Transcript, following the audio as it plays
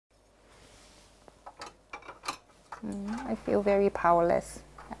I feel very powerless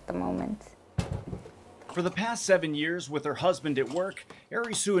at the moment. For the past 7 years, with her husband at work,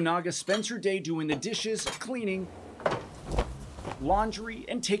 Eri Suinaga spends her day doing the dishes, cleaning, laundry,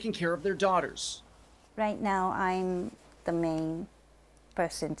 and taking care of their daughters. Right now, I'm the main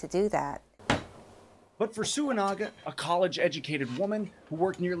person to do that. But for Suinaga, a college-educated woman who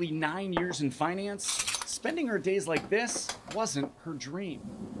worked nearly 9 years in finance, spending her days like this wasn't her dream.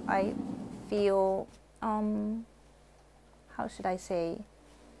 I feel, how should I say,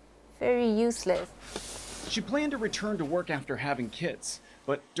 very useless. She planned to return to work after having kids,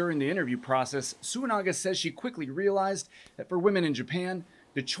 but during the interview process, Suinaga says she quickly realized that for women in Japan,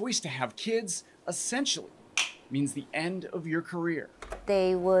 the choice to have kids essentially means the end of your career.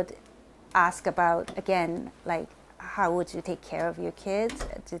 They would ask about, again, like, how would you take care of your kids?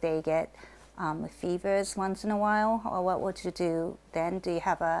 Do they get fevers once in a while? Or what would you do then? Do you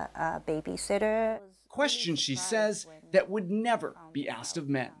have a babysitter? Questions, she says, that would never be asked of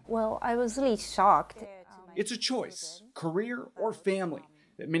men. Well, I was really shocked. It's a choice, career or family,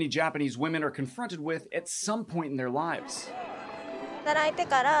 that many Japanese women are confronted with at some point in their lives.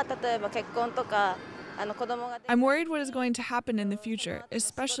 I'm worried what is going to happen in the future,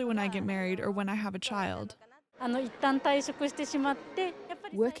 especially when I get married or when I have a child.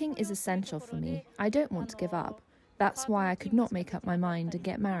 Working is essential for me. I don't want to give up. That's why I could not make up my mind and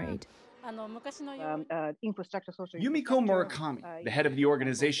get married. Yumiko Murakami, the head of the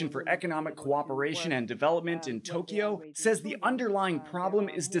Organization for Economic Cooperation and Development in Tokyo, says the underlying problem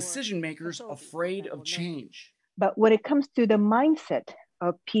is decision makers afraid of change. But when it comes to the mindset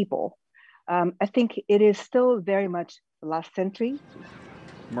of people, I think it is still very much last century.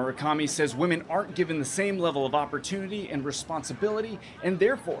 Murakami says women aren't given the same level of opportunity and responsibility and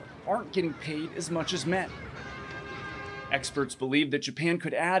therefore aren't getting paid as much as men. Experts believe that Japan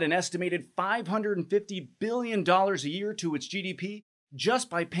could add an estimated $550 billion a year to its GDP just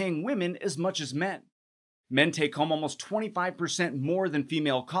by paying women as much as men. Men take home almost 25% more than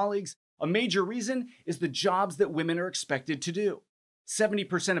female colleagues. A major reason is the jobs that women are expected to do.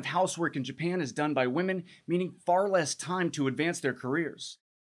 70% of housework in Japan is done by women, meaning far less time to advance their careers.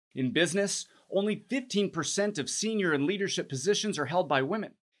 In business, only 15% of senior and leadership positions are held by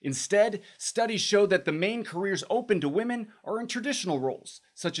women. Instead, studies show that the main careers open to women are in traditional roles,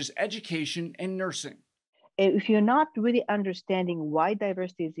 such as education and nursing. If you're not really understanding why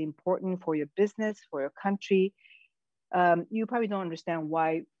diversity is important for your business, for your country, you probably don't understand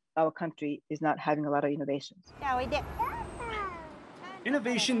why our country is not having a lot of innovations.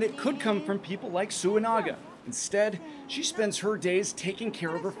 Innovation that could come from people like Suinaga. Instead, she spends her days taking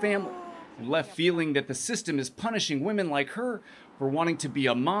care of her family and left feeling that the system is punishing women like her for wanting to be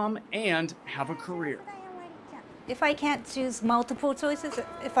a mom and have a career. If I can't choose multiple choices,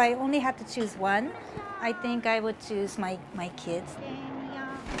 if I only had to choose one, I think I would choose my kids.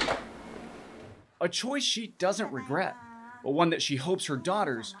 A choice she doesn't regret, but one that she hopes her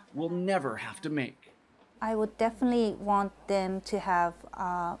daughters will never have to make. I would definitely want them to have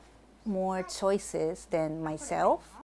more choices than myself.